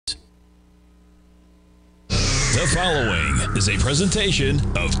The following is a presentation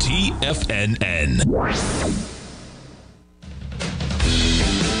of TFNN.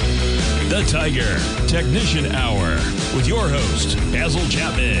 The Tiger Technician Hour with your host, Basil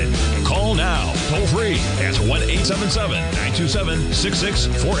Chapman. Call now, toll free at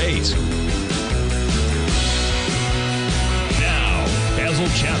 1-877-927-6648. Now, Basil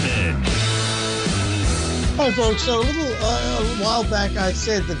Chapman. Hi, folks. So a while back, I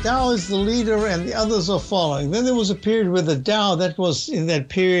said the Dow is the leader and the others are following. Then there was a period where the Dow, that was in that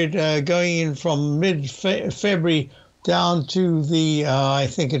period going in from mid-February down to the, I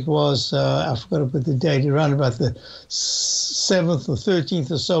think it was, I forgot to put the date, around about the 7th or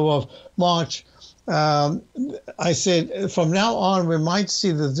 13th or so of March. I said from now on, we might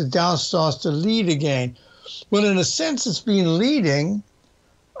see that the Dow starts to lead again. Well, in a sense, it's been leading,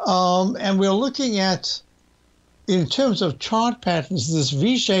 and we're looking at, in terms of chart patterns, this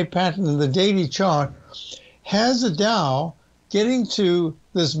V-shaped pattern in the daily chart has the Dow getting to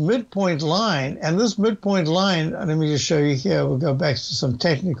this midpoint line. And this midpoint line, let me just show you here. We'll go back to some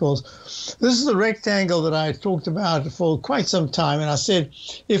technicals. This is the rectangle that I talked about for quite some time. And I said,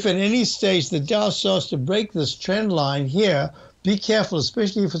 if at any stage the Dow starts to break this trend line here, be careful,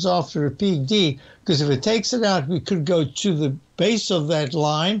 especially if it's after a peak D, because if it takes it out, we could go to the base of that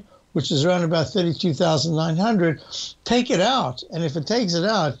line, which is around about 32,900, take it out. And if it takes it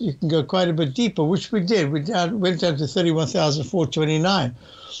out, you can go quite a bit deeper, which we did. We went down to 31,429.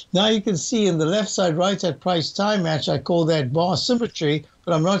 Now you can see in the left side, right side price time match, I call that bar symmetry,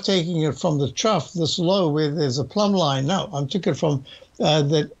 but I'm not taking it from the trough, this low where there's a plumb line. No, I took it from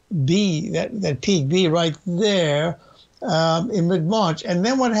that B, that peak B right there in mid-March. And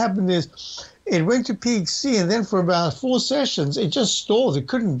then what happened is, it went to peak C, and then for about 4 sessions, it just stalled. It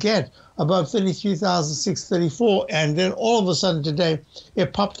couldn't get above 33,634, and then all of a sudden today,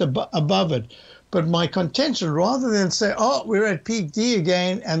 it popped above it. But my contention, rather than say, oh, we're at peak D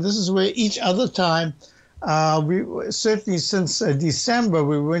again, and this is where each other time, we certainly since December,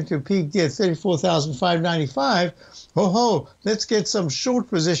 we went to peak D at 34,595. Oh, let's get some short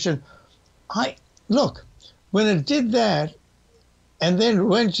position. Look, when it did that, and then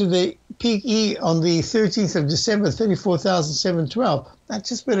went to the peak E on the 13th of December, 34,712. I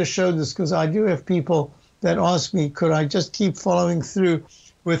just better show this because I do have people that ask me, could I just keep following through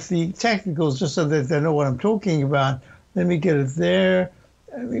with the technicals just so that they know what I'm talking about. Let me get it there.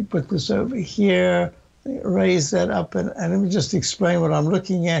 Let me put this over here, raise that up, and let me just explain what I'm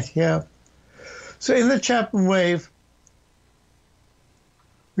looking at here. So in the Chapman wave,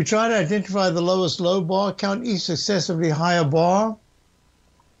 we try to identify the lowest low bar, count each successively higher bar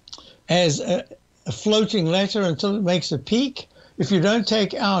as a floating ladder until it makes a peak. If you don't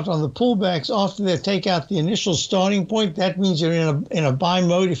take out on the pullbacks after they take out the initial starting point, that means you're in a buy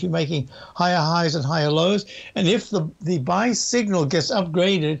mode if you're making higher highs and higher lows. And if the buy signal gets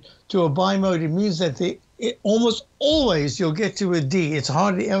upgraded to a buy mode, it means that almost always you'll get to a D. It's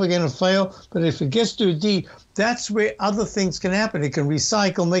hardly ever going to fail, but if it gets to a D, that's where other things can happen. It can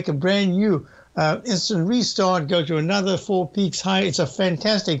recycle, make a brand new instant restart, go to another 4 peaks high. It's a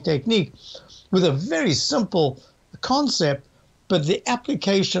fantastic technique with a very simple concept, but the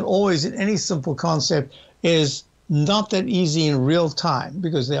application always in any simple concept is not that easy in real time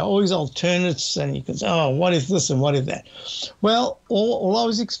because there are always alternates and you can say, oh, what if this and what if that? Well, all I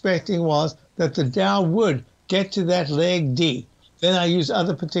was expecting was that the Dow would get to that leg D. Then I use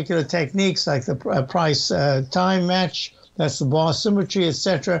other particular techniques like the price time match, that's the bar symmetry,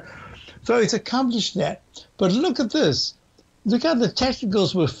 etc. So it's accomplished that. But look at this. Look how the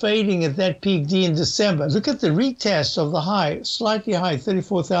technicals were fading at that peak D in December. Look at the retest of the high, slightly high,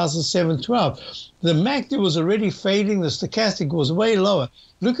 34,712. The MACD was already fading. The stochastic was way lower.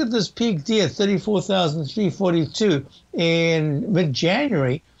 Look at this peak D at 34,342 in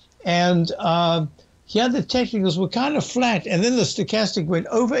mid-January. And here the technicals were kind of flat. And then the stochastic went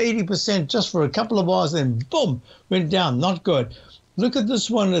over 80% just for a couple of bars. Then boom, went down. Not good. Look at this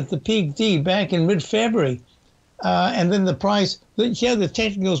one at the peak D back in mid-February. And then the price, here the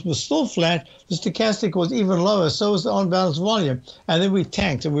technicals were still flat. The stochastic was even lower. So was the on-balance volume. And then we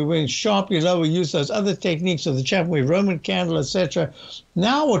tanked and we went sharply low. We used those other techniques of the Chapman wave, Roman candle, etc.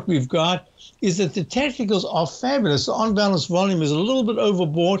 Now what we've got is that the technicals are fabulous. The on-balance volume is a little bit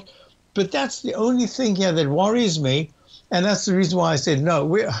overbought, but that's the only thing here that worries me. And that's the reason why I said, no,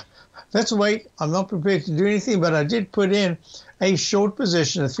 let's wait. I'm not prepared to do anything, but I did put in a short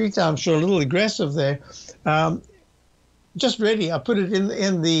position, a 3-time short, a little aggressive there. Just ready. I put it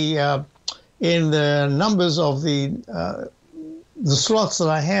in the numbers of the slots that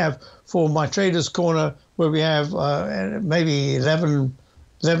I have for my Traders Corner, where we have maybe 11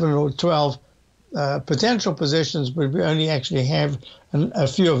 or 12 potential positions, but we only actually have a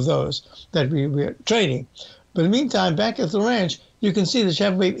few of those that we're trading. But in the meantime, back at the ranch, you can see the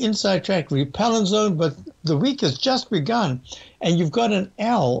Chapman Wave inside track repellent zone, but the week has just begun. And you've got an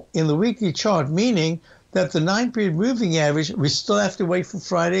L in the weekly chart, meaning that the 9-period moving average, we still have to wait for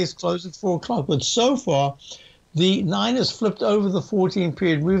Friday's close at 4 o'clock. But so far, the 9 has flipped over the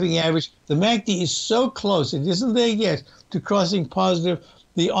 14-period moving average. The MACD is so close, it isn't there yet, to crossing positive.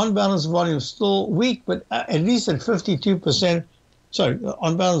 The on-balance volume is still weak, but at least at 52%. Sorry,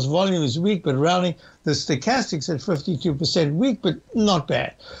 on-balance volume is weak, but rounding. The stochastics at 52% weak, but not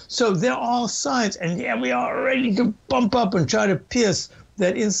bad. So there are signs, and yeah, we are ready to bump up and try to pierce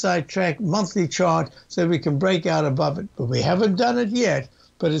that inside track monthly chart so we can break out above it. But we haven't done it yet.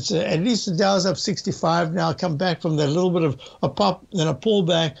 But it's at least the Dow's up 65 now, come back from that little bit of a pop and a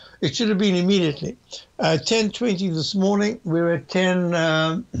pullback. It should have been immediately. 10:20 this morning, we're at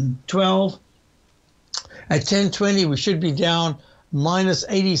 10:12. At 10:20, we should be down minus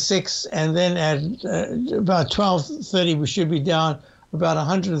 86, and then at about 12:30, we should be down about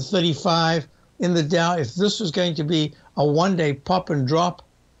 135 in the Dow. If this was going to be a one-day pop and drop,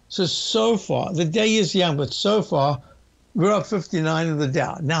 so far, the day is young, but so far, we're up 59 in the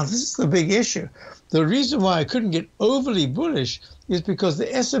Dow. Now, this is the big issue. The reason why I couldn't get overly bullish is because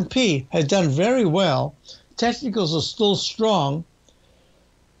the S&P has done very well. Technicals are still strong,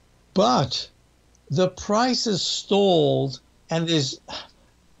 but the price is stalled, and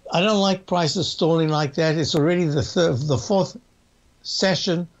I don't like prices stalling like that. It's already the fourth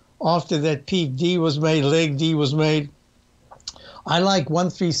session after that peak D was made, leg D was made. I like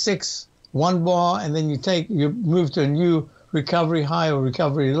 136. One bar, and then you move to a new recovery high or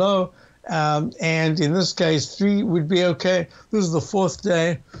recovery low. And in this case, 3 would be okay. This is the fourth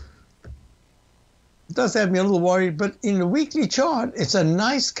day. It does have me a little worried, but in the weekly chart, it's a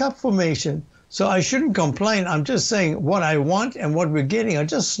nice cup formation. So I shouldn't complain. I'm just saying what I want and what we're getting are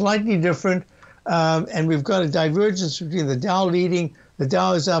just slightly different. And we've got a divergence between the Dow leading. The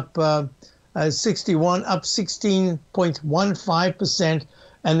Dow is up 61, up 16.15%.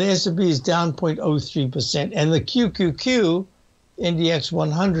 And the S&P is down 0.03%. And the QQQ NDX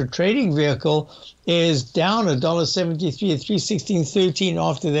 100 trading vehicle is down $1.73 at 316.13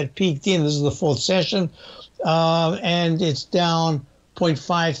 after that peaked in. This is the fourth session. And it's down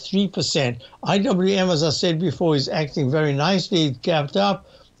 0.53%. IWM, as I said before, is acting very nicely. It gapped up.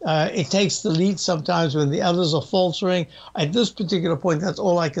 It takes the lead sometimes when the others are faltering. At this particular point, that's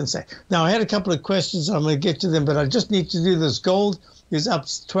all I can say. Now, I had a couple of questions. I'm going to get to them, but I just need to do this. Gold is up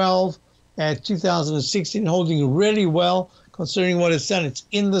 12 at 2016, holding really well considering what it's done. It's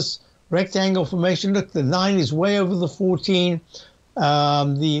in this rectangle formation. Look, the 9 is way over the 14. The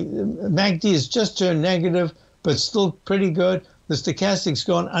MACD has just turned negative, but still pretty good. The stochastic's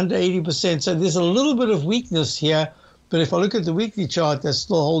gone under 80%. So there's a little bit of weakness here. But if I look at the weekly chart, that's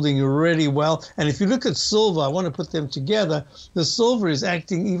still holding really well. And if you look at silver, I want to put them together. The silver is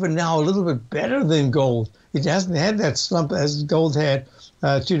acting even now a little bit better than gold. It hasn't had that slump as gold had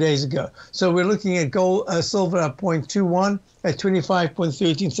 2 days ago. So we're looking at gold, silver at 0.21 at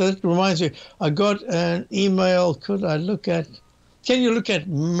 25.13. So that reminds me, I got an email. Can you look at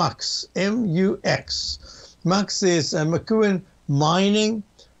MUX, M-U-X? MUX is McEwen Mining.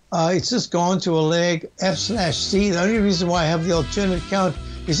 It's just gone to a leg, F/C. The only reason why I have the alternate count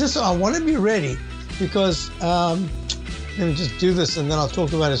is just I want to be ready because let me just do this and then I'll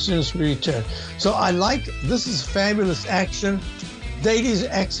talk about it as soon as we return. So this is fabulous action. Daily is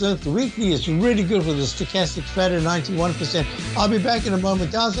excellent. The weekly is really good with the stochastic fat at 91%. I'll be back in a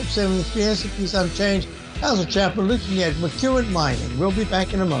moment. Dow's up 73, S&P's unchanged. Basil Chapman looking at McEwen Mining. We'll be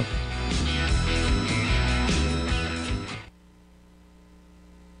back in a moment.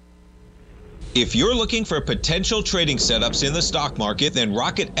 If you're looking for potential trading setups in the stock market, then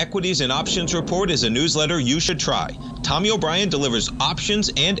Rocket Equities and Options Report is a newsletter you should try. Tommy O'Brien delivers options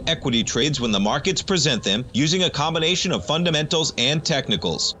and equity trades when the markets present them using a combination of fundamentals and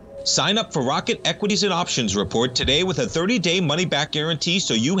technicals. Sign up for Rocket Equities and Options Report today with a 30-day money-back guarantee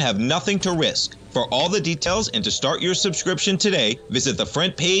so you have nothing to risk. For all the details and to start your subscription today, visit the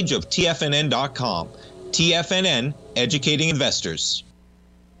front page of TFNN.com. TFNN, educating investors.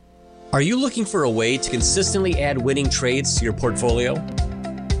 Are you looking for a way to consistently add winning trades to your portfolio?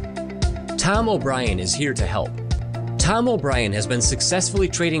 Tom O'Brien is here to help. Tom O'Brien has been successfully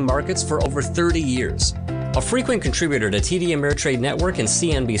trading markets for over 30 years. A frequent contributor to TD Ameritrade Network and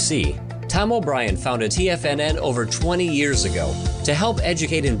CNBC, Tom O'Brien founded TFNN over 20 years ago to help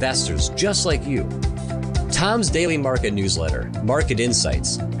educate investors just like you. Tom's daily market newsletter, Market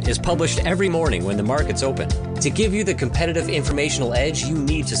Insights, is published every morning when the markets open to give you the competitive informational edge you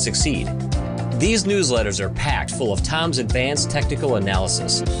need to succeed. These newsletters are packed full of Tom's advanced technical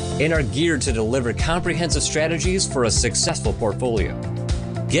analysis and are geared to deliver comprehensive strategies for a successful portfolio.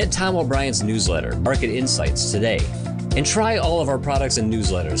 Get Tom O'Brien's newsletter, Market Insights, today, and try all of our products and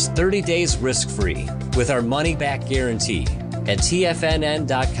newsletters 30 days risk-free with our money-back guarantee at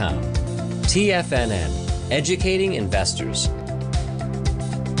TFNN.com. TFNN, educating investors.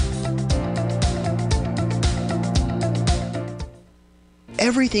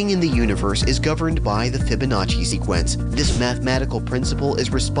 Everything in the universe is governed by the Fibonacci sequence. This mathematical principle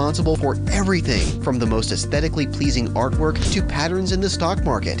is responsible for everything from the most aesthetically pleasing artwork to patterns in the stock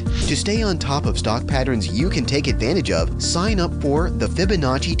market. To stay on top of stock patterns you can take advantage of, sign up for the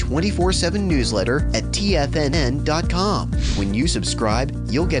Fibonacci 24/7 newsletter at TFNN.com. When you subscribe,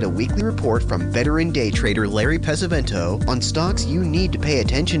 you'll get a weekly report from veteran day trader Larry Pesavento on stocks you need to pay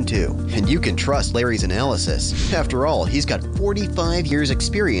attention to. And you can trust Larry's analysis. After all, he's got 45 years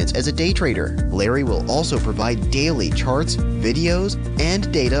experience as a day trader. Larry will also provide daily charts, videos,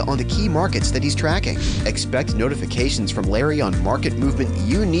 and data on the key markets that he's tracking. Expect notifications from Larry on market movement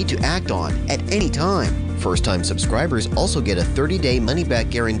you need to act on at any time. First-time subscribers also get a 30-day money-back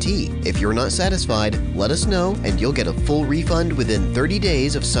guarantee. If you're not satisfied, let us know and you'll get a full refund within 30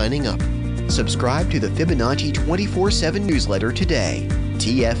 days of signing up. Subscribe to the Fibonacci 24/7 newsletter today.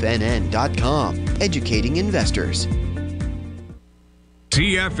 TFNN.com, educating investors.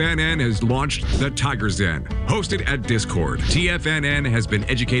 TFNN has launched the Tiger's Den. Hosted at Discord, TFNN has been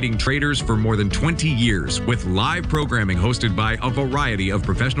educating traders for more than 20 years with live programming hosted by a variety of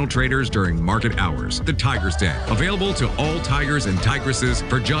professional traders during market hours. The Tiger's Den, available to all tigers and tigresses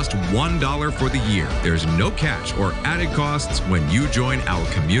for just $1 for the year. There's no catch or added costs when you join our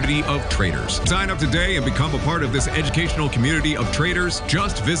community of traders. Sign up today and become a part of this educational community of traders.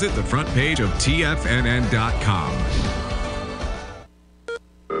 Just visit the front page of TFNN.com.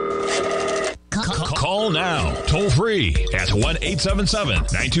 Call now, toll free at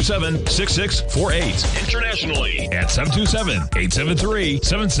 1-877-927-6648. Internationally at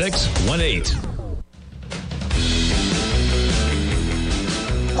 727-873-7618.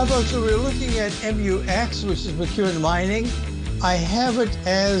 Hi folks, so we're looking at MUX, which is McEwen Mining. I have it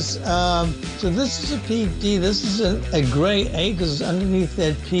as, so this is a peak D, this is a gray A because it's underneath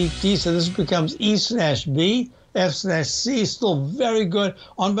that peak D, so this becomes E/B. F/C, still very good.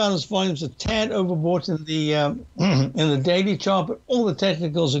 On balance volumes a tad overbought in the daily chart, but all the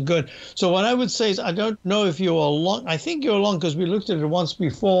technicals are good. So what I would say is I don't know if you're long. I think you're long because we looked at it once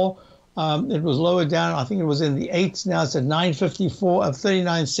before. It was lower down. I think it was in the 8s. Now it's at 954, up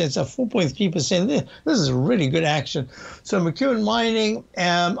 39 cents, up 4.3%. This is really good action. So McEwen Mining,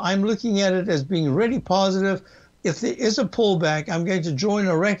 I'm looking at it as being really positive. If there is a pullback, I'm going to join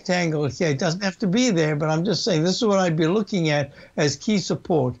a rectangle here. It doesn't have to be there, but I'm just saying this is what I'd be looking at as key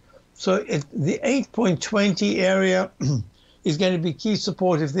support. So the 8.20 area is going to be key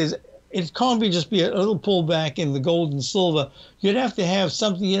support. It can't be just be a little pullback in the gold and silver. You'd have to have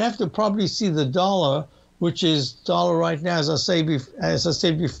something. You'd have to probably see the dollar, which is dollar right now, as I said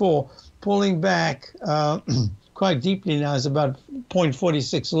before, pulling back quite deeply now. It's about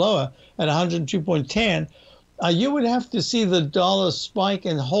 0.46 lower at 102.10. You would have to see the dollar spike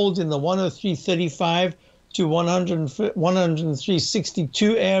and hold in the 103.35 to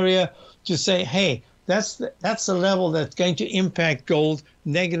 103.62 area to say, hey, that's the level that's going to impact gold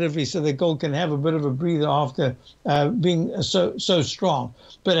negatively, so that gold can have a bit of a breather after being so strong.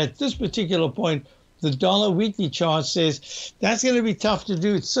 But at this particular point, the dollar weekly chart says that's going to be tough to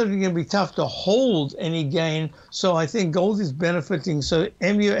do. It's certainly going to be tough to hold any gain. So I think gold is benefiting. So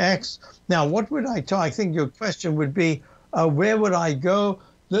MUX. Now, what would I I think your question would be, where would I go?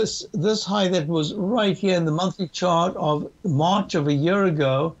 This high that was right here in the monthly chart of March of a year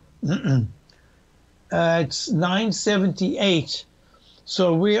ago, it's 978.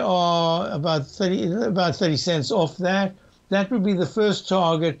 So we are about 30 cents off that. That would be the first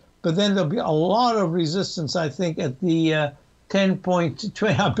target. But then there'll be a lot of resistance, I think, at the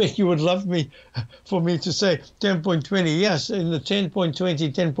 10.20. I bet you would love for me to say 10.20. Yes, in the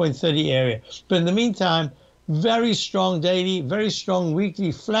 10.20, 10.30 area. But in the meantime, very strong daily, very strong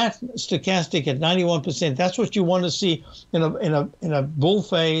weekly, flat stochastic at 91%. That's what you want to see in a bull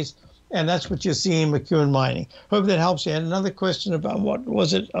phase, and that's what you're seeing in McEwen Mining. Hope that helps you. I had another question about what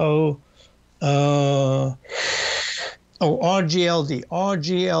was it? RGLD.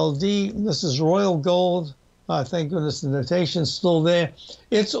 RGLD, this is Royal Gold. Thank goodness the notation's still there.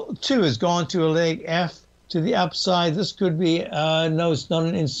 It's too has gone to a leg F to the upside. This could be, no, it's not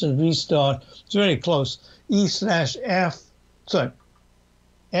an instant restart. It's very close. E/F, sorry,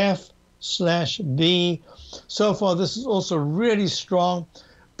 F/B. So far, this is also really strong.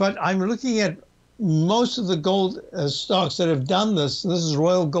 But I'm looking at most of the gold stocks that have done this is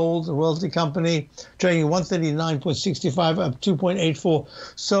Royal Gold, the royalty company, trading 139.65 up 2.84.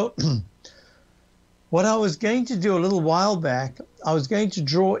 So what I was going to do a little while back, I was going to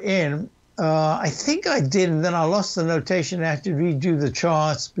draw in, I think I did, and then I lost the notation. I had to redo the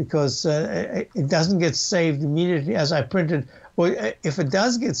charts because it doesn't get saved immediately as I printed. Well, if it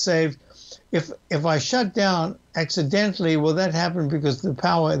does get saved, if I shut down accidentally, will that happen because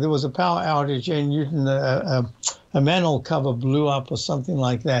there was a power outage in Newton, a manhole cover blew up or something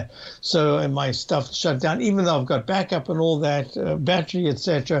like that. So and my stuff shut down, even though I've got backup and all that, battery,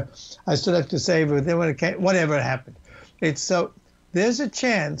 etc. I still have to save it. Then when it came, whatever happened, so there's a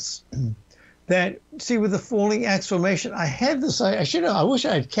chance that, see, with the falling axe formation, I had this. I wish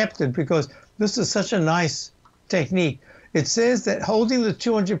I had kept it because this is such a nice technique. It says that holding the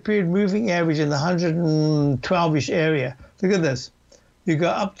 200 period moving average in the 112-ish area. Look at this. You go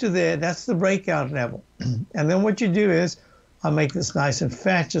up to there. That's the breakout level. And then what you do is, I'll make this nice and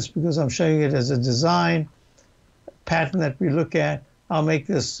fat just because I'm showing it as a design pattern that we look at. I'll make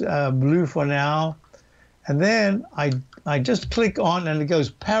this blue for now. And then I just click on and it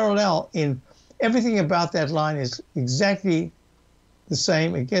goes parallel in everything about that line is exactly the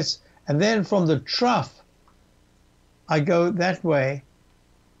same. It gets, and then from the trough, I go that way.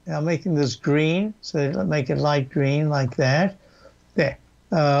 Now I'm making this green, so I'll make it light green like that. There.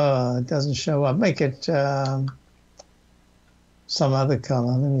 It doesn't show up. Make it some other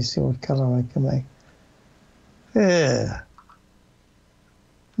color. Let me see what color I can make. Yeah.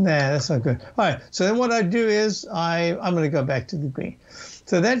 Nah, that's not good. All right, so then what I do is I'm going to go back to the green.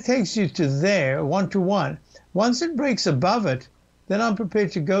 So that takes you to there, 1-to-1. Once it breaks above it, then I'm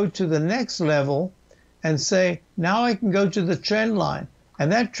prepared to go to the next level and say, now I can go to the trend line.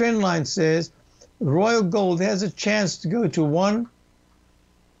 And that trend line says Royal Gold has a chance to go to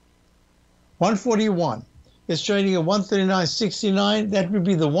 141. It's trading at 139.69. That would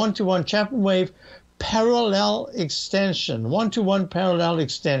be the 1-to-1 Chapman wave parallel extension, 1-to-1 parallel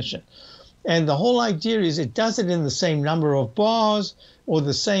extension. And the whole idea is it does it in the same number of bars or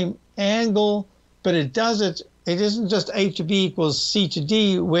the same angle, but it does it, it isn't just A to B equals C to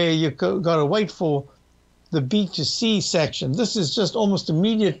D where you've got to wait for the B to C section. This is just almost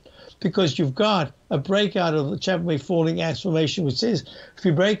immediate because you've got a breakout of the Chapman wave falling axe formation, which says if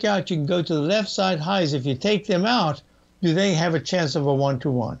you break out, you can go to the left side highs. If you take them out, you then have a chance of a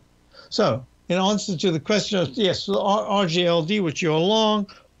 1-to-1. So in answer to the question of, yes, the RGLD, which you're long,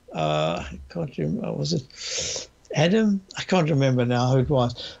 I can't remember, was it Adam? I can't remember now who it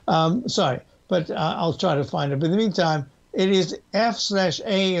was. Sorry, but I'll try to find it. But in the meantime, it is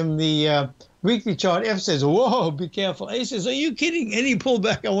F/A in the weekly chart. F says, whoa, be careful. A says, are you kidding? Any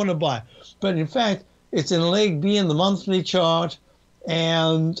pullback I want to buy. But in fact, it's in leg B in the monthly chart.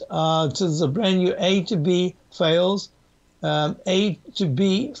 And so there's a brand new A to B fails. A to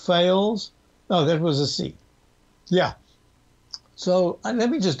B fails. No, that was a C. Yeah. So let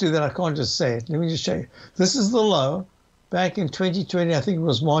me just do that. I can't just say it. Let me just show you. This is the low back in 2020. I think it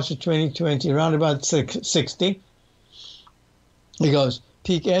was March of 2020, around about 60. It goes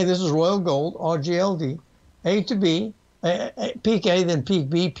peak A. This is Royal Gold, RGLD. A to B, peak A, then peak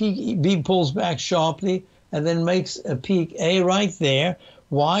B. Peak B pulls back sharply and then makes a peak A right there.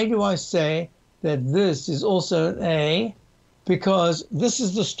 Why do I say that this is also an A? Because this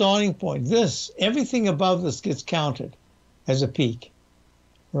is the starting point. This, everything above this gets counted as a peak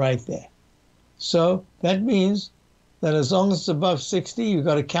right there. So that means that as long as it's above 60, you've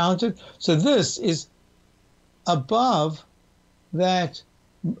got to count it. So this is above that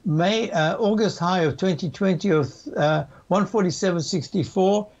August high of 2020 of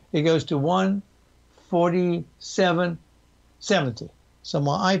 147.64. It goes to 147.70. So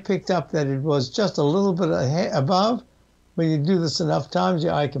my eye picked up that it was just a little bit above. When you do this enough times,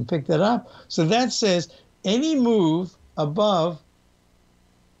 your eye can pick that up. So that says any move above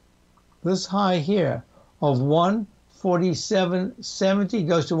this high here of 147.70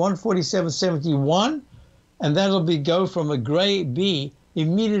 goes to 147.71, and that'll go from a gray B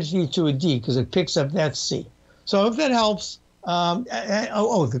immediately to a D because it picks up that C. So if that helps,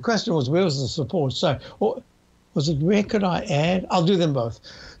 the question was, where was the support? Sorry, was it where could I add? I'll do them both.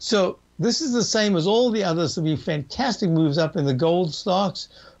 So this is the same as all the others. There'll be fantastic moves up in the gold stocks,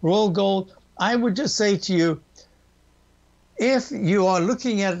 Royal Gold. I would just say to you, if you are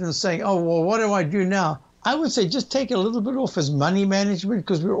looking at it and saying, oh, well, what do I do now? I would say just take a little bit off as money management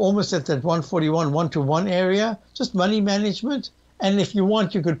because we're almost at that 141, 1-to-1 area, just money management. And if you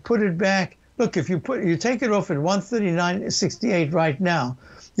want, you could put it back. Look, if you take it off at 139.68 right now,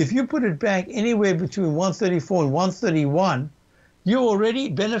 if you put it back anywhere between 134 and 131, you're already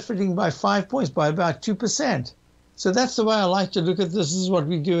benefiting by 5 points, by about 2%. So that's the way I like to look at this. This is what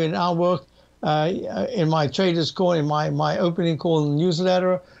we do in our work, in my traders call, in my opening call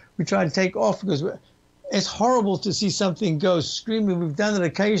newsletter. We try to take off because it's horrible to see something go screaming. We've done it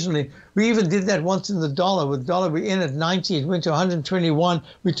occasionally. We even did that once in the dollar. With dollar, we're in at 90. It went to 121.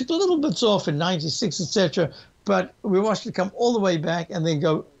 We took a little bit off at 96, etc. But we watched it come all the way back and then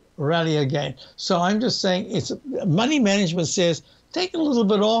go rally again. So I'm just saying, it's money management says take a little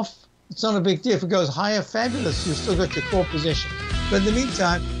bit off. It's not a big deal. If it goes higher, fabulous. You've still got your core position. But in the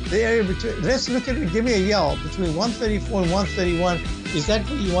meantime, the area between, let's look at it, give me a yell, between 134 and 131, is that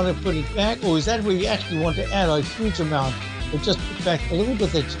where you want to put it back, or is that where you actually want to add a huge amount, or just put back a little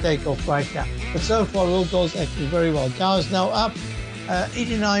bit that you take off right now? But so far, all goes actually very well. Dow is now up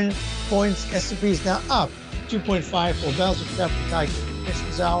 89 points. S&P is now up 2.5 for Basil, Chapman, Tiger,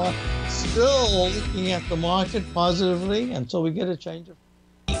 this hour. Still looking at the market positively until we get a change of.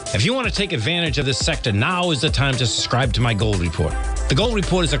 If you want to take advantage of this sector, now is the time to subscribe to my Gold Report. The Gold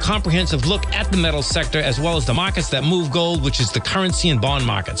Report is a comprehensive look at the metals sector as well as the markets that move gold, which is the currency and bond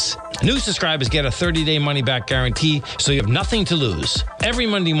markets. New subscribers get a 30-day money-back guarantee, so you have nothing to lose. Every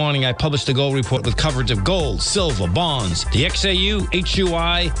Monday morning, I publish the Gold Report with coverage of gold, silver, bonds, the XAU,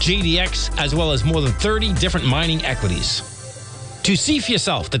 HUI, GDX, as well as more than 30 different mining equities. To see for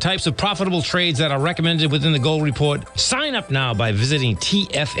yourself the types of profitable trades that are recommended within the Gold Report, sign up now by visiting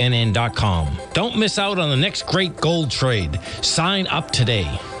TFNN.com. Don't miss out on the next great gold trade. Sign up today.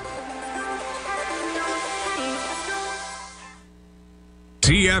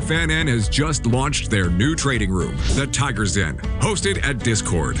 TFNN has just launched their new trading room, the Tiger's Den, hosted at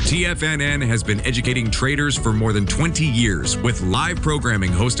Discord. TFNN has been educating traders for more than 20 years with live programming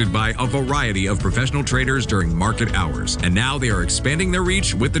hosted by a variety of professional traders during market hours. And now they are expanding their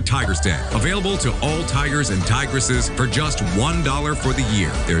reach with the Tiger's Den, available to all tigers and tigresses for just $1 for the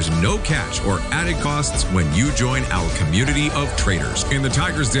year. There's no catch or added costs when you join our community of traders. In the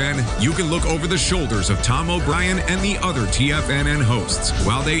Tiger's Den, you can look over the shoulders of Tom O'Brien and the other TFNN hosts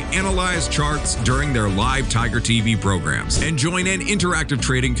while they analyze charts during their live Tiger TV programs, and join an interactive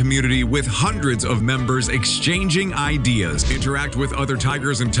trading community with hundreds of members exchanging ideas. Interact with other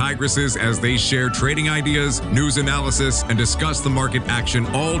tigers and tigresses as they share trading ideas, news analysis, and discuss the market action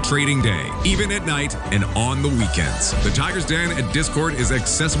all trading day, even at night and on the weekends. The Tiger's Den at Discord is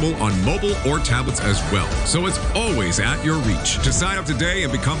accessible on mobile or tablets as well, so it's always at your reach. To sign up today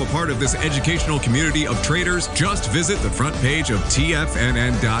and become a part of this educational community of traders, just visit the front page of TFNN.com.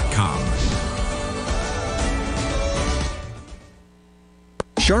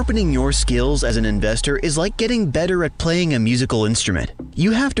 Sharpening your skills as an investor is like getting better at playing a musical instrument.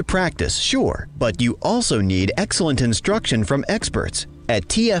 You have to practice, sure, but you also need excellent instruction from experts. At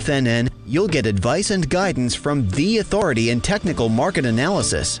TFNN, you'll get advice and guidance from the authority in technical market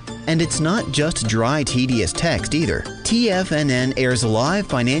analysis. And it's not just dry, tedious text either. TFNN airs live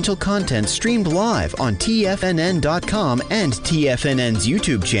financial content streamed live on TFNN.com and TFNN's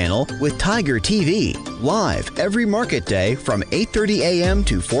YouTube channel with Tiger TV, live every market day from 8:30 a.m.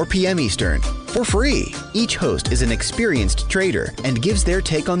 to 4 p.m. Eastern. For free. Each host is an experienced trader and gives their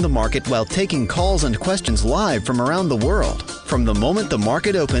take on the market while taking calls and questions live from around the world. From the moment the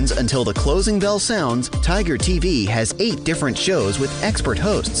market opens until the closing bell sounds, Tiger TV has 8 different shows with expert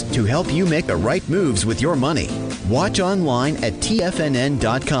hosts to help you make the right moves with your money. Watch online at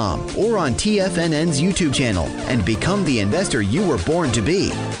TFNN.com or on TFNN's YouTube channel and become the investor you were born to be.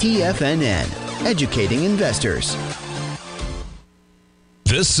 TFNN, educating investors.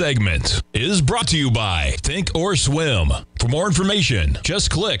 This segment is brought to you by Thinkorswim. For more information, just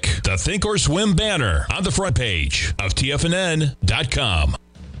click the Thinkorswim banner on the front page of TFNN.com.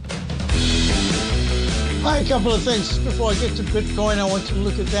 Hi, a couple of things. Before I get to Bitcoin, I want to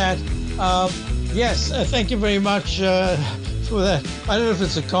look at that. Yes, thank you very much for that. I don't know if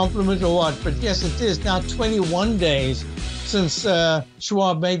it's a compliment or what, but yes, it is now 21 days since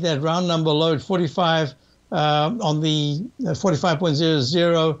Schwab made that round number low at 45 on the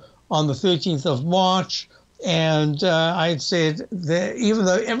 45.00 on the 13th of March. And I had said that even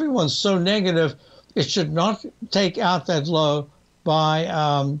though everyone's so negative, it should not take out that low by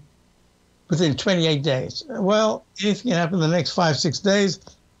within 28 days. Well, anything can happen in the next 5-6 days,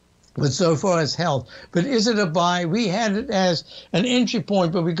 but so far it's held. But is it a buy? We had it as an entry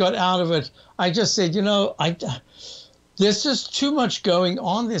point, but we got out of it. I just said, you know, there's just too much going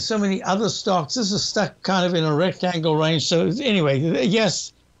on. There's so many other stocks. This is stuck kind of in a rectangle range. So anyway,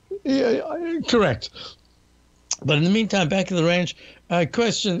 yes, correct. But in the meantime, back in the range, a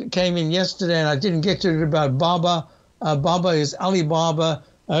question came in yesterday, and I didn't get to it about Baba. Baba is Alibaba,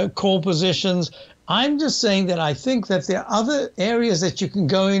 call positions. I'm just saying that I think that there are other areas that you can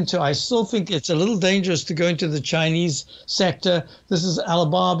go into. I still think it's a little dangerous to go into the Chinese sector. This is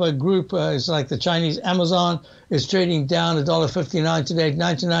Alibaba Group. It's like the Chinese Amazon. Is trading down $1.59 today,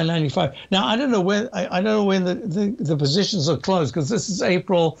 $99.95. Now I don't know when the positions are closed, because this is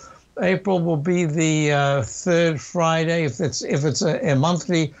April. April will be the third Friday. If it's a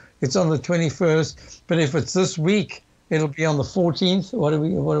monthly, it's on the 21st. But if it's this week, it'll be on the 14th. What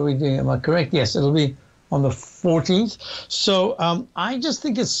are we doing? Am I correct? Yes, it'll be on the 14th. So I just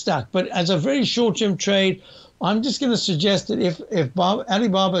think it's stuck. But as a very short-term trade, I'm just going to suggest that if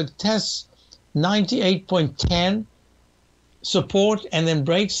Alibaba tests 98.10 support and then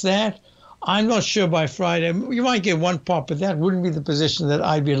breaks that, I'm not sure by Friday. You might get one pop, but that wouldn't be the position that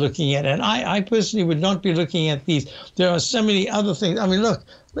I'd be looking at. And I personally would not be looking at these. There are so many other things. I mean, look,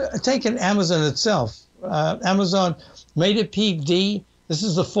 take an Amazon itself. Amazon made a peak D. This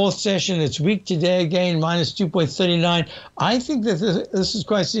is the fourth session. It's weak today again, minus 2.39. I think that this is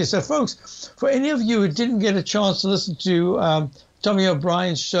quite serious. So, folks, for any of you who didn't get a chance to listen to Tommy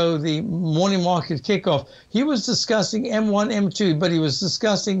O'Brien's show, the Morning Market Kickoff, he was discussing M1, M2, but he was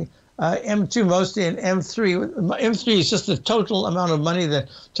discussing M2 mostly and M3. M3 is just the total amount of money that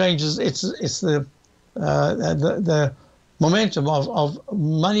changes. It's the momentum of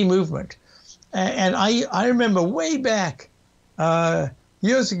money movement. And I remember way back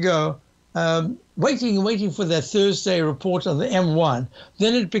years ago waiting for that Thursday report on the M1.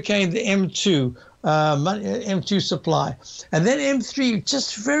 Then it became the M2. M2 supply, and then M3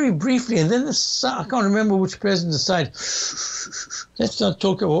 just very briefly, and then I can't remember which president decided, let's not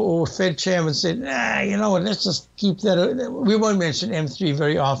talk, or Fed chairman said, you know what, let's just keep that. We won't mention M3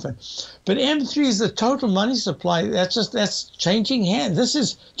 very often, but M3 is the total money supply. That's changing hands. This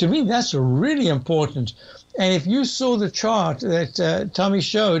is, to me, that's really important. And if you saw the chart that Tommy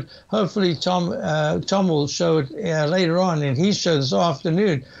showed, hopefully Tom will show it later on, and he showed this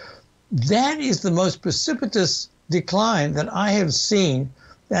afternoon. That is the most precipitous decline that I have seen.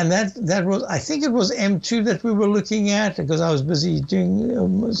 And that was, I think it was M2 that we were looking at, because I was busy doing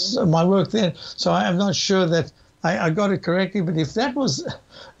my work then. So I'm not sure that I got it correctly. But if that was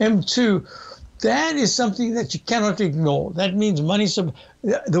M2, that is something that you cannot ignore. That means money.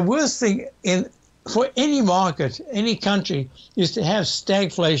 The worst thing for any market, any country, is to have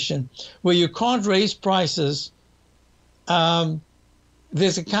stagflation, where you can't raise prices.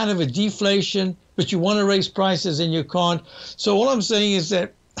 There's a kind of a deflation, but you want to raise prices and you can't. So all I'm saying is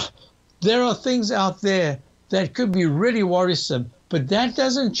that there are things out there that could be really worrisome, but that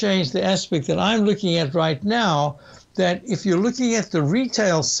doesn't change the aspect that I'm looking at right now, that if you're looking at the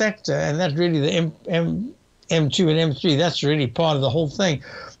retail sector, and that's really the M2 and M3, that's really part of the whole thing.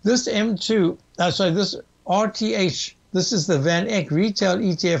 This M2, this RTH, this is the Van Eck Retail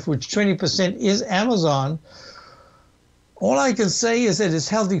ETF, which 20% is Amazon. All I can say is that it's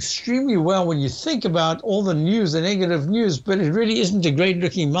held extremely well when you think about all the news, the negative news, but it really isn't a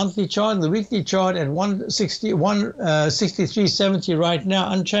great-looking monthly chart. The weekly chart at 163.70 right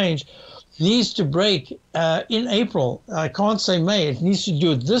now, unchanged, needs to break in April. I can't say May. It needs to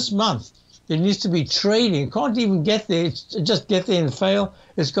do it this month. It needs to be trading. It can't even get there. It's just get there and fail.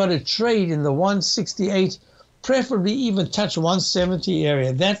 It's got to trade in the 168, preferably even touch 170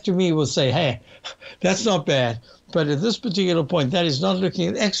 area. That, to me, will say, hey, that's not bad. But at this particular point, that is not looking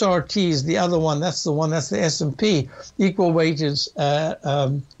at XRT is the other one. That's the one. That's the S&P equal weighted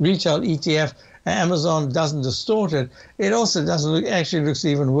retail ETF. Amazon doesn't distort it. It also doesn't look. Actually, looks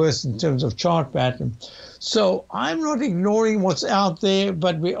even worse in terms of chart pattern. So I'm not ignoring what's out there,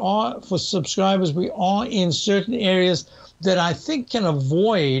 but we are, for subscribers, we are in certain areas that I think can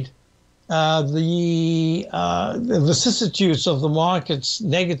avoid the vicissitudes of the market's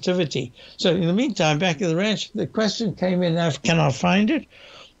negativity. So in the meantime, back at the ranch, the question came in, can I find it?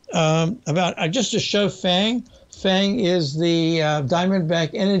 About just to show FANG. FANG is the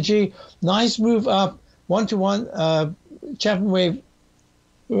Diamondback Energy. Nice move up, 1-to-1 Chapman wave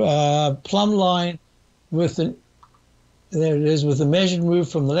plumb line with the, there it is, with the measured move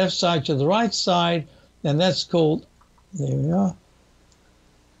from the left side to the right side, and that's called, there we are.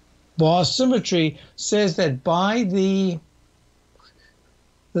 Bar symmetry says that by the,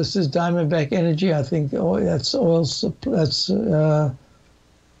 this is Diamondback Energy, I think. Oh, that's oil. That's I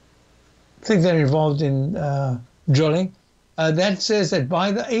think they're involved in drilling. That says that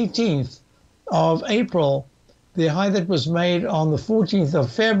by the 18th of April, the high that was made on the 14th of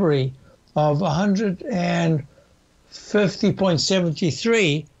February of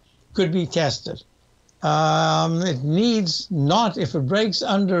 150.73 could be tested. It needs not, if it breaks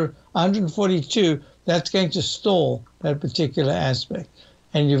under 142, that's going to stall that particular aspect.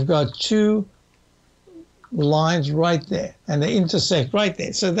 And you've got two lines right there, and they intersect right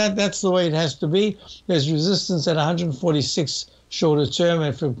there. So that's the way it has to be. There's resistance at 146 shorter term.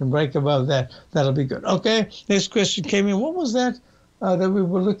 If we can break above that, that'll be good. Okay, next question came in. What was that that we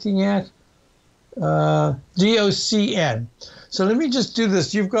were looking at? DOCN. So let me just do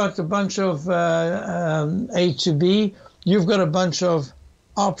this. You've got a bunch of A to B. You've got a bunch of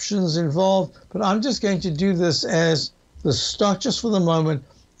options involved, but I'm just going to do this as the stock just for the moment,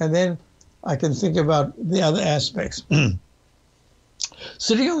 and then I can think about the other aspects.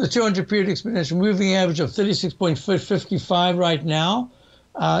 Sitting on the 200-period exponential moving average of 36.55 right now,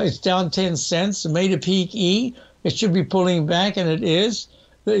 it's down 10 cents. It made a peak E. It should be pulling back, and it is.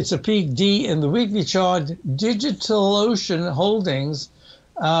 It's a peak D in the weekly chart. DigitalOcean Holdings.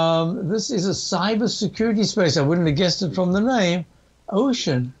 This is a cybersecurity space. I wouldn't have guessed it from the name.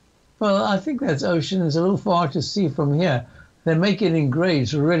 Ocean. Well, I think that's ocean. It's a little far to see from here. They make it in gray.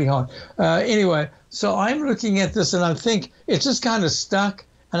 It's really hard. Anyway, so I'm looking at this, and I think it's just kind of stuck.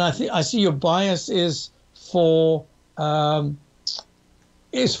 And I see your bias is for the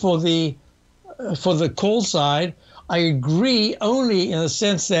call side. I agree only in the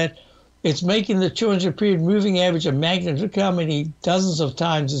sense that it's making the 200-period moving average a magnet. Look how many dozens of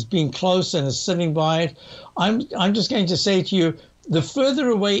times it's been close and it's sitting by it. I'm just going to say to you, the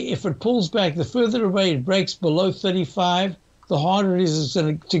further away, if it pulls back, the further away it breaks below 35, the harder it is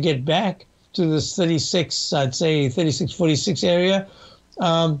to get back to this 36, I'd say 36, 46 area.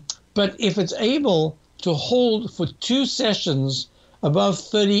 But if it's able to hold for 2 sessions above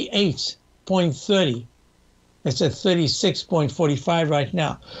 38.30, it's at 36.45 right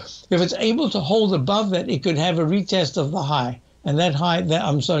now. If it's able to hold above that, it could have a retest of the high. And the high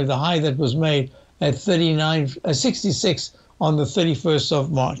that was made at 66 on the 31st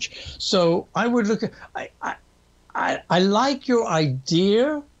of March. So I would look at, I like your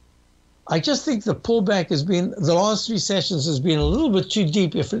idea. I just think the pullback has been, the last 3 sessions has been a little bit too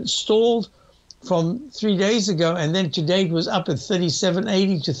deep. If it stalled from 3 days ago and then today it was up at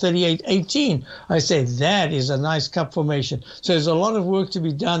 37.80 to 38.18, I say that is a nice cup formation. So there's a lot of work to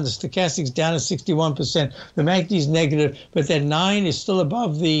be done. The stochastic's down at 61%. The MACD is negative, but that 9 is still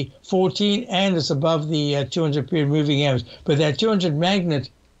above the 14 and it's above the 200-period moving average. But that 200 magnet,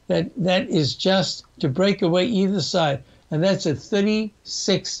 that is just to break away either side, and that's at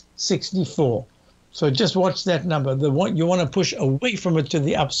 36.64. So just watch that number. You want to push away from it to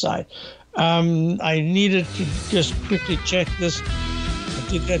the upside. I needed to just quickly check this. I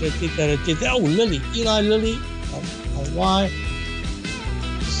did that. Oh, Lily. Eli Lilly. Why?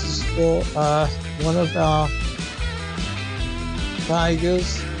 This is for one of our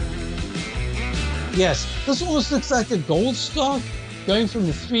tigers. Yes, this almost looks like a gold stock going from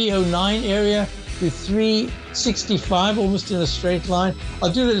the 309 area to 365, almost in a straight line.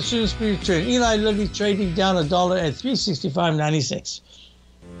 I'll do that as soon as we return. Eli Lilly trading down $1 at 365.96.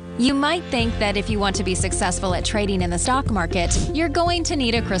 You might think that if you want to be successful at trading in the stock market, you're going to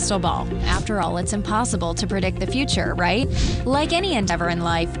need a crystal ball. After all, it's impossible to predict the future, right? Like any endeavor in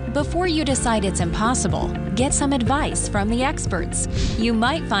life, before you decide it's impossible, get some advice from the experts. You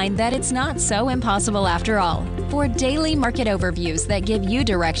might find that it's not so impossible after all. For daily market overviews that give you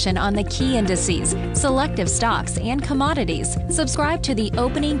direction on the key indices, selective stocks, and commodities, subscribe to the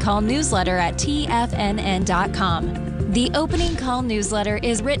Opening Call newsletter at TFNN.com. The Opening Call newsletter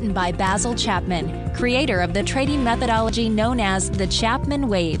is written by Basil Chapman, creator of the trading methodology known as the Chapman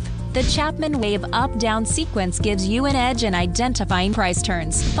Wave. The Chapman Wave up-down sequence gives you an edge in identifying price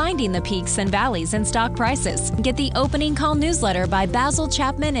turns, finding the peaks and valleys in stock prices. Get the Opening Call newsletter by Basil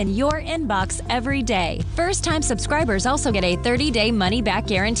Chapman in your inbox every day. First-time subscribers also get a 30-day money-back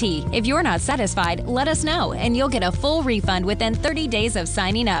guarantee. If you're not satisfied, let us know, and you'll get a full refund within 30 days of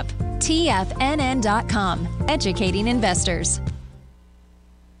signing up. TFNN.com, educating investors.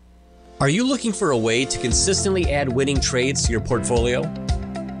 Are you looking for a way to consistently add winning trades to your portfolio?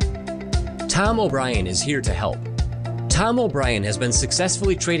 Tom O'Brien is here to help. Tom O'Brien has been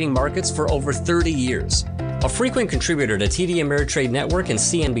successfully trading markets for over 30 years. A frequent contributor to TD Ameritrade Network and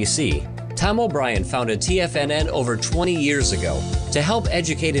CNBC, Tom O'Brien founded TFNN over 20 years ago to help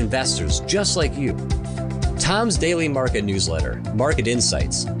educate investors just like you. Tom's daily market newsletter, Market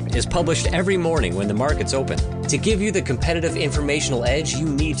Insights, is published every morning when the markets open to give you the competitive informational edge you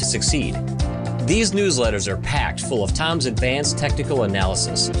need to succeed. These newsletters are packed full of Tom's advanced technical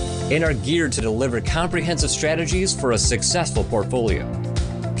analysis and are geared to deliver comprehensive strategies for a successful portfolio.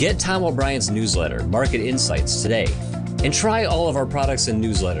 Get Tom O'Brien's newsletter, Market Insights, today and try all of our products and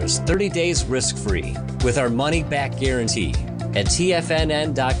newsletters 30 days risk-free with our money-back guarantee at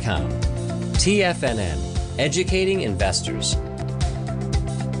TFNN.com. TFNN, educating investors.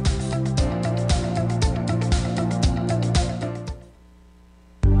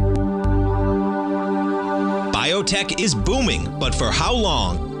 Biotech is booming, but for how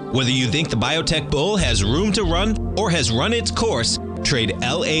long? Whether you think the biotech bull has room to run or has run its course, trade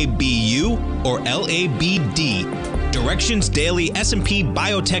LABU or LABD. Direction's daily S&P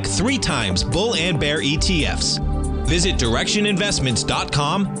Biotech 3 times bull and bear ETFs. Visit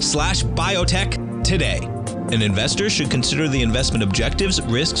directioninvestments.com/biotech today. An investor should consider the investment objectives,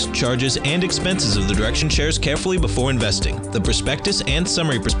 risks, charges, and expenses of the Direction shares carefully before investing. The prospectus and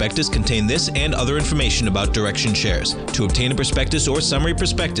summary prospectus contain this and other information about Direction shares. To obtain a prospectus or summary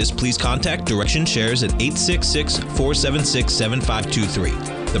prospectus, please contact Direction shares at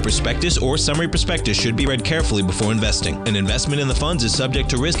 866-476-7523. The prospectus or summary prospectus should be read carefully before investing. An investment in the funds is subject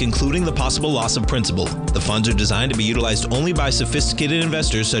to risk, including the possible loss of principal. The funds are designed to be utilized only by sophisticated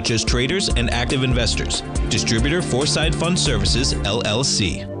investors such as traders and active investors. Distributor Foreside Fund Services,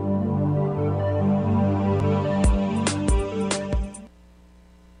 LLC.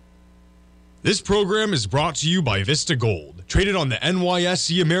 This program is brought to you by Vista Gold, traded on the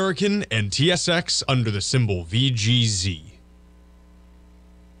NYSE American and TSX under the symbol VGZ.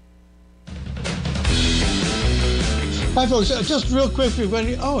 Hi, folks. Just real quick, we've got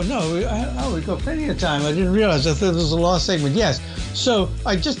we've got plenty of time. I didn't realize. I thought this was the last segment. Yes. So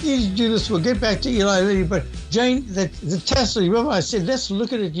I just needed to do this. We'll get back to Eli Lilly. But Jane, the Tesla, remember I said, let's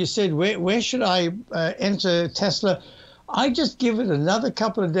look at it. You said, where should I enter Tesla? I just give it another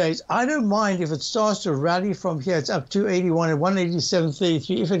couple of days. I don't mind if it starts to rally from here. It's up 281 and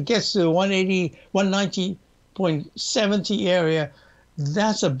 187.33. If it gets to the 190.70 area,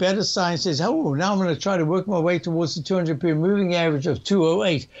 that's a better sign. Says, oh, now I'm going to try to work my way towards the 200-period moving average of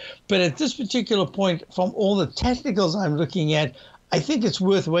 208. But at this particular point, from all the technicals I'm looking at, I think it's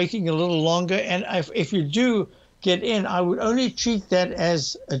worth waiting a little longer. And if you do get in, I would only treat that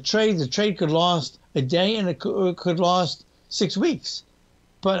as a trade. The trade could last a day and it could last 6 weeks.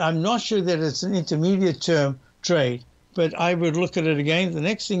 But I'm not sure that it's an intermediate term trade. But I would look at it again. The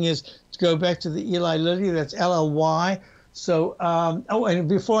next thing is to go back to the Eli Lilly. That's LLY. So, and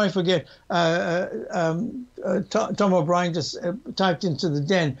before I forget, Tom O'Brien just typed into the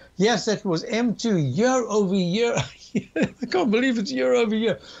den. Yes, that was M2 year over year. I can't believe it's year over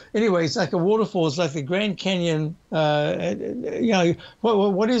year. Anyway, it's like a waterfall. It's like the Grand Canyon. What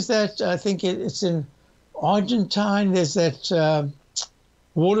is that? I think it's in Argentine. There's that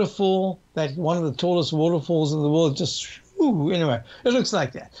waterfall, that one of the tallest waterfalls in the world. Just anyway, it looks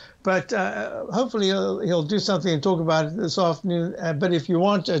like that. But hopefully he'll do something and talk about it this afternoon. But if you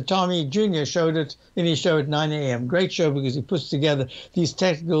want, Tommy Jr. showed it in his show at 9 a.m. Great show because he puts together these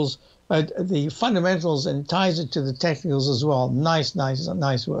technicals, the fundamentals, and ties it to the technicals as well. Nice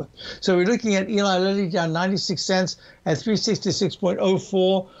work. So we're looking at Eli Lilly down 96 cents at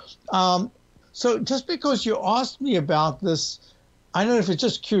 366.04. So just because you asked me about this, I don't know if it's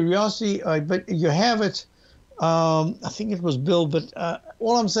just curiosity, but you have it. I think it was Bill, but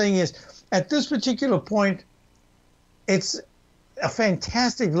all I'm saying is at this particular point, it's a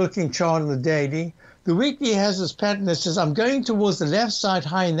fantastic looking chart on the daily. The weekly has this pattern that says I'm going towards the left side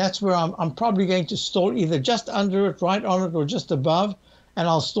high, and that's where I'm probably going to stall either just under it, right on it, or just above. And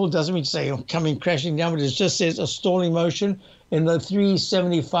I'll stall. Doesn't mean to say I'm coming crashing down, but it just says a stalling motion in the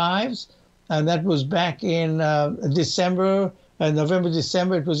 375s. And that was back in November,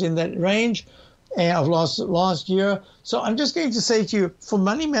 December. It was in that range of last year. So I'm just going to say to you, for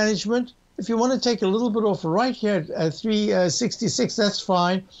money management, if you want to take a little bit off right here at 366, that's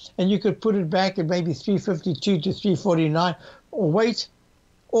fine. And you could put it back at maybe 352 to 349 or wait.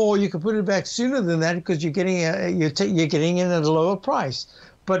 Or you could put it back sooner than that because you're getting in at a lower price.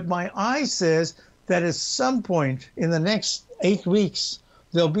 But my eye says that at some point in the next 8 weeks,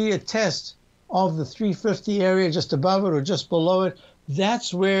 there'll be a test of the 350 area just above it or just below it.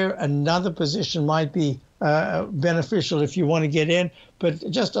 That's where another position might be beneficial if you want to get in. But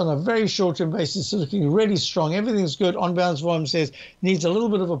just on a very short-term basis, it's looking really strong. Everything's good. On-balance volume says needs a little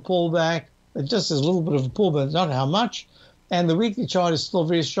bit of a pullback. It just is a little bit of a pullback, not how much. And the weekly chart is still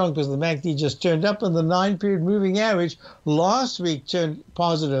very strong because the MACD just turned up, and the 9-period moving average last week turned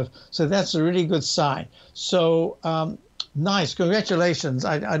positive. So that's a really good sign. So nice. Congratulations.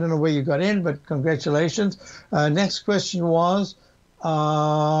 I don't know where you got in, but congratulations. Next question was,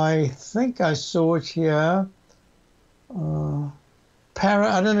 I think I saw it here.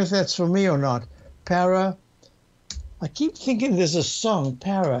 Para, I don't know if that's for me or not. Para, I keep thinking there's a song,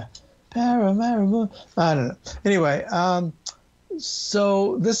 Para, Maramoo. I don't know. Anyway,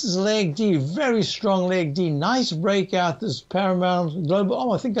 so this is leg D, very strong leg D. Nice breakout, this Paramount Global.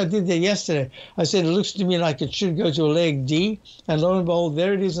 Oh, I think I did that yesterday. I said it looks to me like it should go to a leg D. And lo and behold,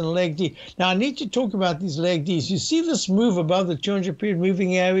 there it is in leg D. Now, I need to talk about these leg Ds. You see this move above the 200-period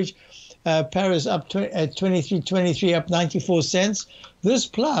moving average? Paris up at 23.23, up 94 cents. This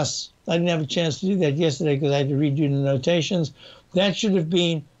plus, I didn't have a chance to do that yesterday because I had to redo the notations. That should have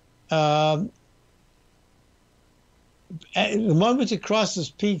been, at the moment it crosses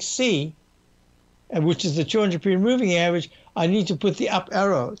peak C, which is the 200-period moving average, I need to put the up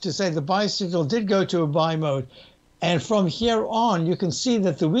arrow to say the buy signal did go to a buy mode. And from here on, you can see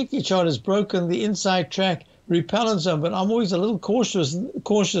that the weekly chart has broken the inside track repellent zone, but I'm always a little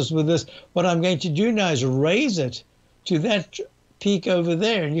cautious with this. What I'm going to do now is raise it to that peak over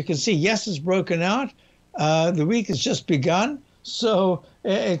there. And you can see, yes, it's broken out. The week has just begun. So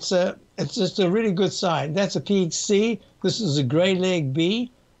it's just a really good sign. That's a peak C. This is a gray leg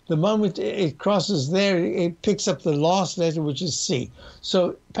B. The moment it crosses there, it picks up the last letter, which is C.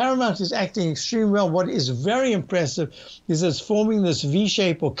 So Paramount is acting extremely well. What is very impressive is it's forming this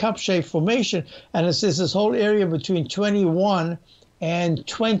V-shape or cup-shaped formation, and it says this whole area between 21 and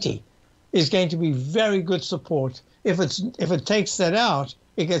 20 is going to be very good support. If it takes that out,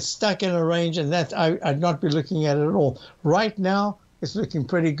 it gets stuck in a range, and that I'd not be looking at it at all. Right now, it's looking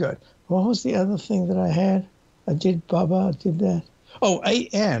pretty good. What was the other thing that I had? I did that. Oh,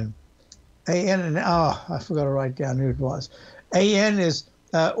 AN, and I forgot to write down who it was. AN is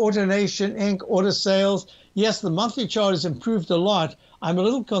AutoNation Inc., Auto Sales. Yes, the monthly chart has improved a lot. I'm a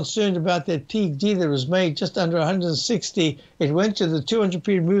little concerned about that peak D that was made just under 160. It went to the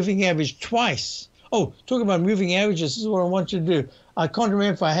 200-period moving average twice. Oh, talking about moving averages, this is what I want you to do. I can't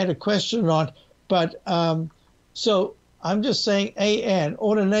remember if I had a question or not, but so I'm just saying AN,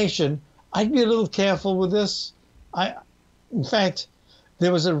 AutoNation, I'd be a little careful with this. In fact,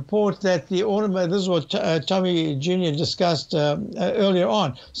 there was a report that the automaker, this is what Tommy Jr. discussed earlier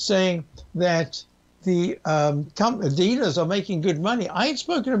on, saying that the dealers are making good money. I had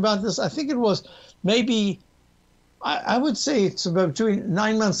spoken about this, I think it was maybe, I would say it's about between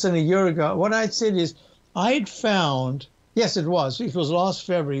 9 months and a year ago. What I'd said is I had found, yes, it was last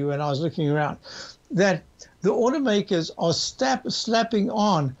February when I was looking around, that the automakers are slapping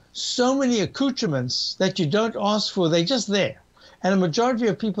on so many accoutrements that you don't ask for. They're just there. And a majority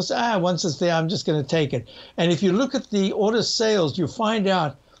of people say, once it's there, I'm just going to take it. And if you look at the auto sales, you find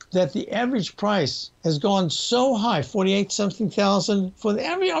out that the average price has gone so high, 48-something thousand for the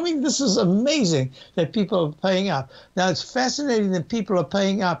average. I mean, this is amazing that people are paying up. Now, it's fascinating that people are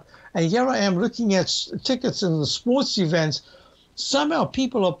paying up. And here I am looking at tickets in the sports events. Somehow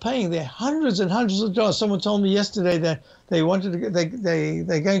people are paying their hundreds and hundreds of dollars. Someone told me yesterday that they wanted to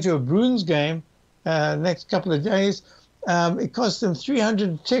they're going to a Bruins game next couple of days. It cost them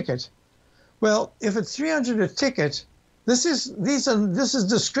 $300 a ticket. Well, if it's $300 a ticket, this is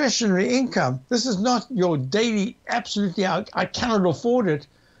discretionary income. This is not your daily. Absolutely, I cannot afford it.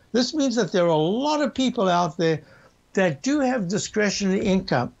 This means that there are a lot of people out there that do have discretionary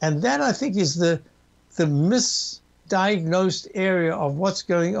income, and that I think is the misdiagnosed area of what's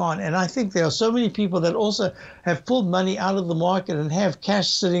going on. And I think there are so many people that also have pulled money out of the market and have cash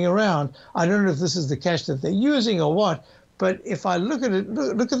sitting around. I don't know if this is the cash that they're using or what, but if I look at it,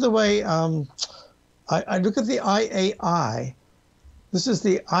 look at the way I look at the IAI. This is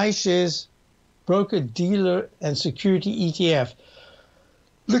the iShares Broker Dealer and Security ETF.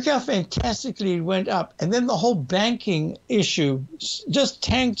 Look how fantastically it went up. And then the whole banking issue just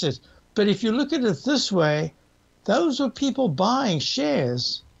tanked it. But if you look at it this way, those were people buying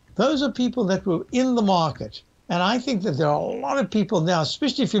shares. Those are people that were in the market. And I think that there are a lot of people now,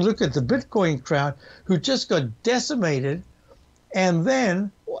 especially if you look at the Bitcoin crowd, who just got decimated. And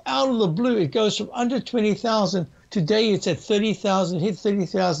then out of the blue, it goes from under 20,000. Today it's at 30,000, hit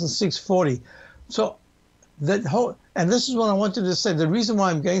 30,640. So that whole, and this is what I wanted to say. The reason why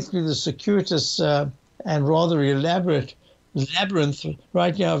I'm going through the circuitous and rather elaborate labyrinth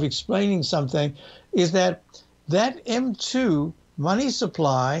right now of explaining something is that M2 money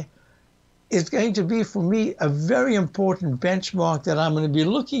supply is going to be, for me, a very important benchmark that I'm going to be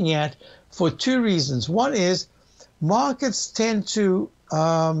looking at for two reasons. One is markets tend to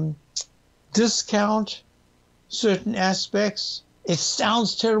discount certain aspects. It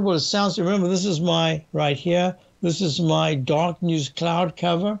sounds terrible. It sounds, remember, this is my, right here, this is my dark news cloud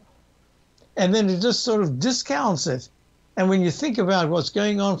cover. And then it just sort of discounts it. And when you think about what's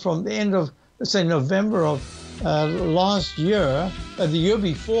going on from the end of, let's say, November of last year, the year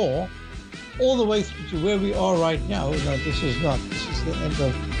before, all the way through to where we are right now. No, this is not. This is the end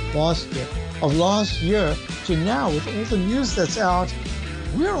of last year. Of last year to now, with all the news that's out,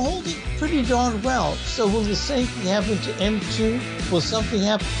 we're holding pretty darn well. So will the same thing happen to M2? Will something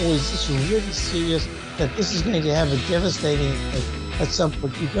happen? Or is this really serious that this is going to have a devastating effect at some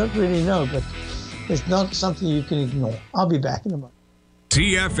point? You don't really know, but it's not something you can ignore. I'll be back in a moment.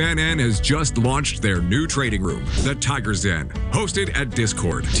 TFNN has just launched their new trading room, the Tiger's Den. Hosted at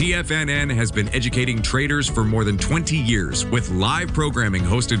Discord, TFNN has been educating traders for more than 20 years with live programming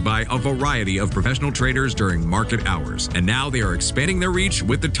hosted by a variety of professional traders during market hours. And now they are expanding their reach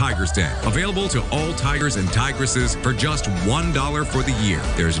with the Tiger's Den, available to all tigers and tigresses for just $1 for the year.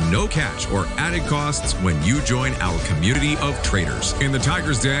 There's no catch or added costs when you join our community of traders. In the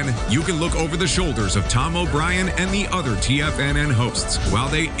Tiger's Den, you can look over the shoulders of Tom O'Brien and the other TFNN hosts while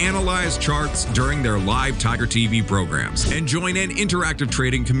they analyze charts during their live Tiger TV programs, and join an interactive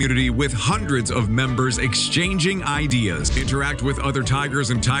trading community with hundreds of members exchanging ideas. Interact with other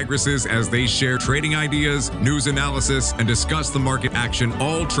tigers and tigresses as they share trading ideas, news analysis, and discuss the market action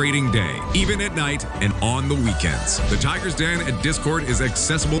all trading day, even at night and on the weekends. The Tiger's Den at Discord is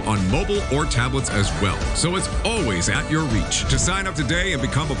accessible on mobile or tablets as well, so it's always at your reach. To sign up today and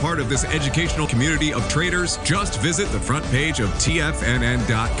become a part of this educational community of traders, just visit the front page of TFNN.com.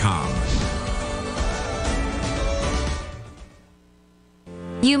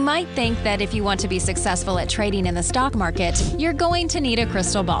 You might think that if you want to be successful at trading in the stock market, you're going to need a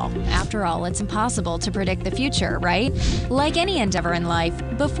crystal ball. After all, it's impossible to predict the future, right? Like any endeavor in life,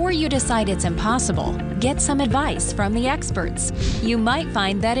 before you decide it's impossible, get some advice from the experts. You might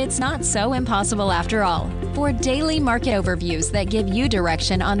find that it's not so impossible after all. For daily market overviews that give you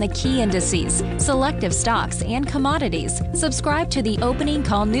direction on the key indices, selective stocks, and commodities, subscribe to the Opening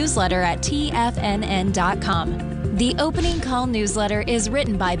Call newsletter at TFNN.com. The Opening Call newsletter is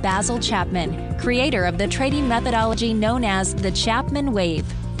written by Basil Chapman, creator of the trading methodology known as the Chapman Wave.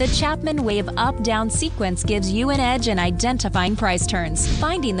 The Chapman Wave up-down sequence gives you an edge in identifying price turns,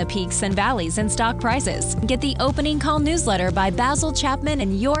 finding the peaks and valleys in stock prices. Get the Opening Call newsletter by Basil Chapman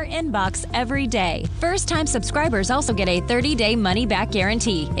in your inbox every day. First-time subscribers also get a 30-day money-back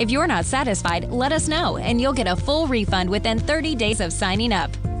guarantee. If you're not satisfied, let us know, and you'll get a full refund within 30 days of signing up.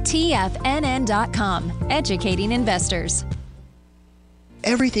 TFNN.com, educating investors.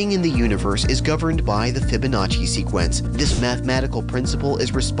 Everything in the universe is governed by the Fibonacci sequence. This mathematical principle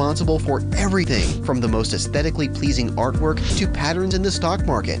is responsible for everything from the most aesthetically pleasing artwork to patterns in the stock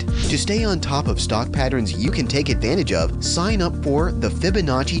market. To stay on top of stock patterns you can take advantage of, sign up for the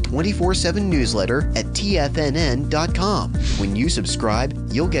Fibonacci 24/7 newsletter at TFNN.com. When you subscribe,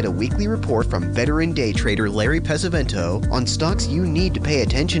 you'll get a weekly report from veteran day trader Larry Pesavento on stocks you need to pay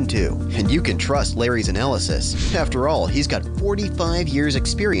attention to. And you can trust Larry's analysis. After all, he's got 45 years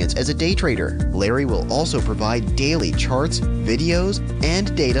experience as a day trader. Larry will also provide daily charts, videos,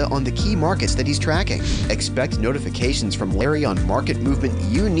 and data on the key markets that he's tracking. Expect notifications from Larry on market movement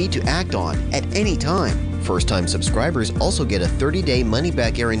you need to act on at any time. First-time subscribers also get a 30-day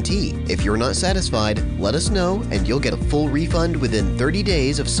money-back guarantee. If you're not satisfied, let us know and you'll get a full refund within 30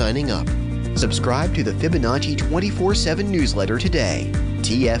 days of signing up. Subscribe to the Fibonacci 24/7 newsletter today.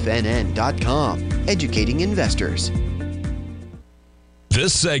 TFNN.com, educating investors.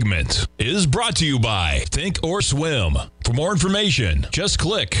 This segment is brought to you by Thinkorswim. For more information, just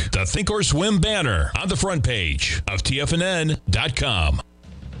click the Thinkorswim banner on the front page of TFNN.com.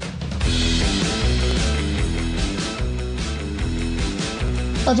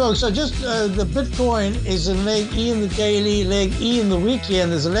 Hi folks, so just the Bitcoin is in leg E in the daily, leg E in the weekly, and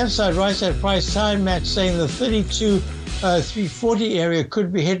there's a left side, right side price time match saying the 32,340 area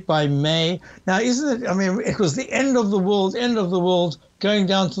could be hit by May. Now, isn't it, I mean, it was the end of the world, going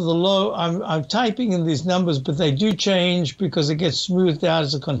down to the low. I'm typing in these numbers, but they do change because it gets smoothed out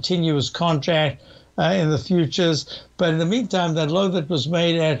as a continuous contract in the futures. But in the meantime, that low that was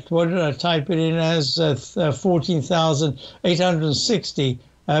made at, what did I type it in as, 14,860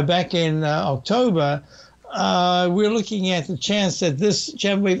 back in October, we're looking at the chance that this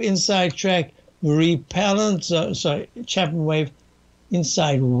Chapman Wave inside track repellent, Chapman Wave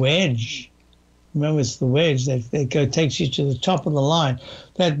inside wedge. Remember, it's the wedge that takes you to the top of the line.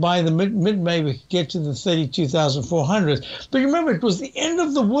 That by the mid-May, we could get to the 32,400. But remember, it was the end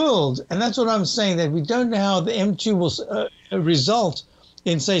of the world. And that's what I'm saying, that we don't know how the M2 will result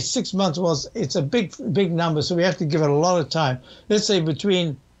in, say, 6 months. Well, it's a big number, so we have to give it a lot of time. Let's say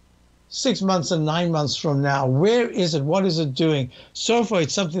between 6 months and 9 months from now. Where is it? What is it doing? So far,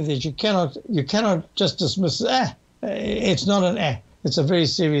 it's something that you cannot just dismiss. It's not an It's a very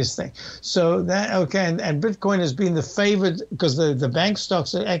serious thing. So that, okay, and Bitcoin has been the favored because the bank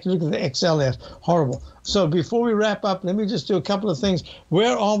stocks are actually, look at the XLF, horrible. So before we wrap up, let me just do a couple of things.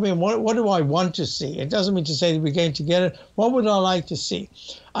 Where are we and what do I want to see? It doesn't mean to say that we're going to get it. What would I like to see?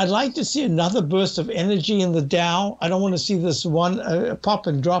 I'd like to see another burst of energy in the Dow. I don't want to see this one pop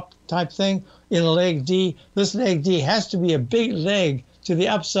and drop type thing in a leg D. This leg D has to be a big leg to the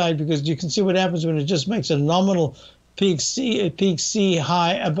upside because you can see what happens when it just makes a nominal peak C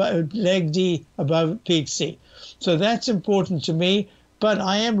high, above leg D above peak C. So that's important to me. But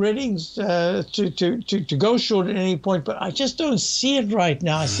I am ready to go short at any point, but I just don't see it right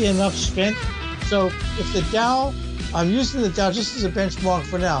now. I see enough strength. So if the Dow, I'm using the Dow just as a benchmark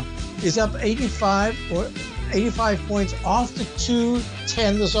for now, is up 85 points after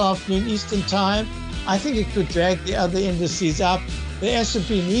 2:10 this afternoon Eastern time, I think it could drag the other indices up. The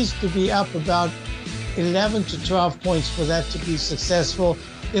S&P needs to be up about 11 to 12 points for that to be successful.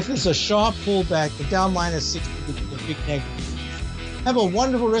 If there's a sharp pullback, the Dow minus 60 would be a big negative. Have a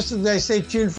wonderful rest of the day. Stay tuned.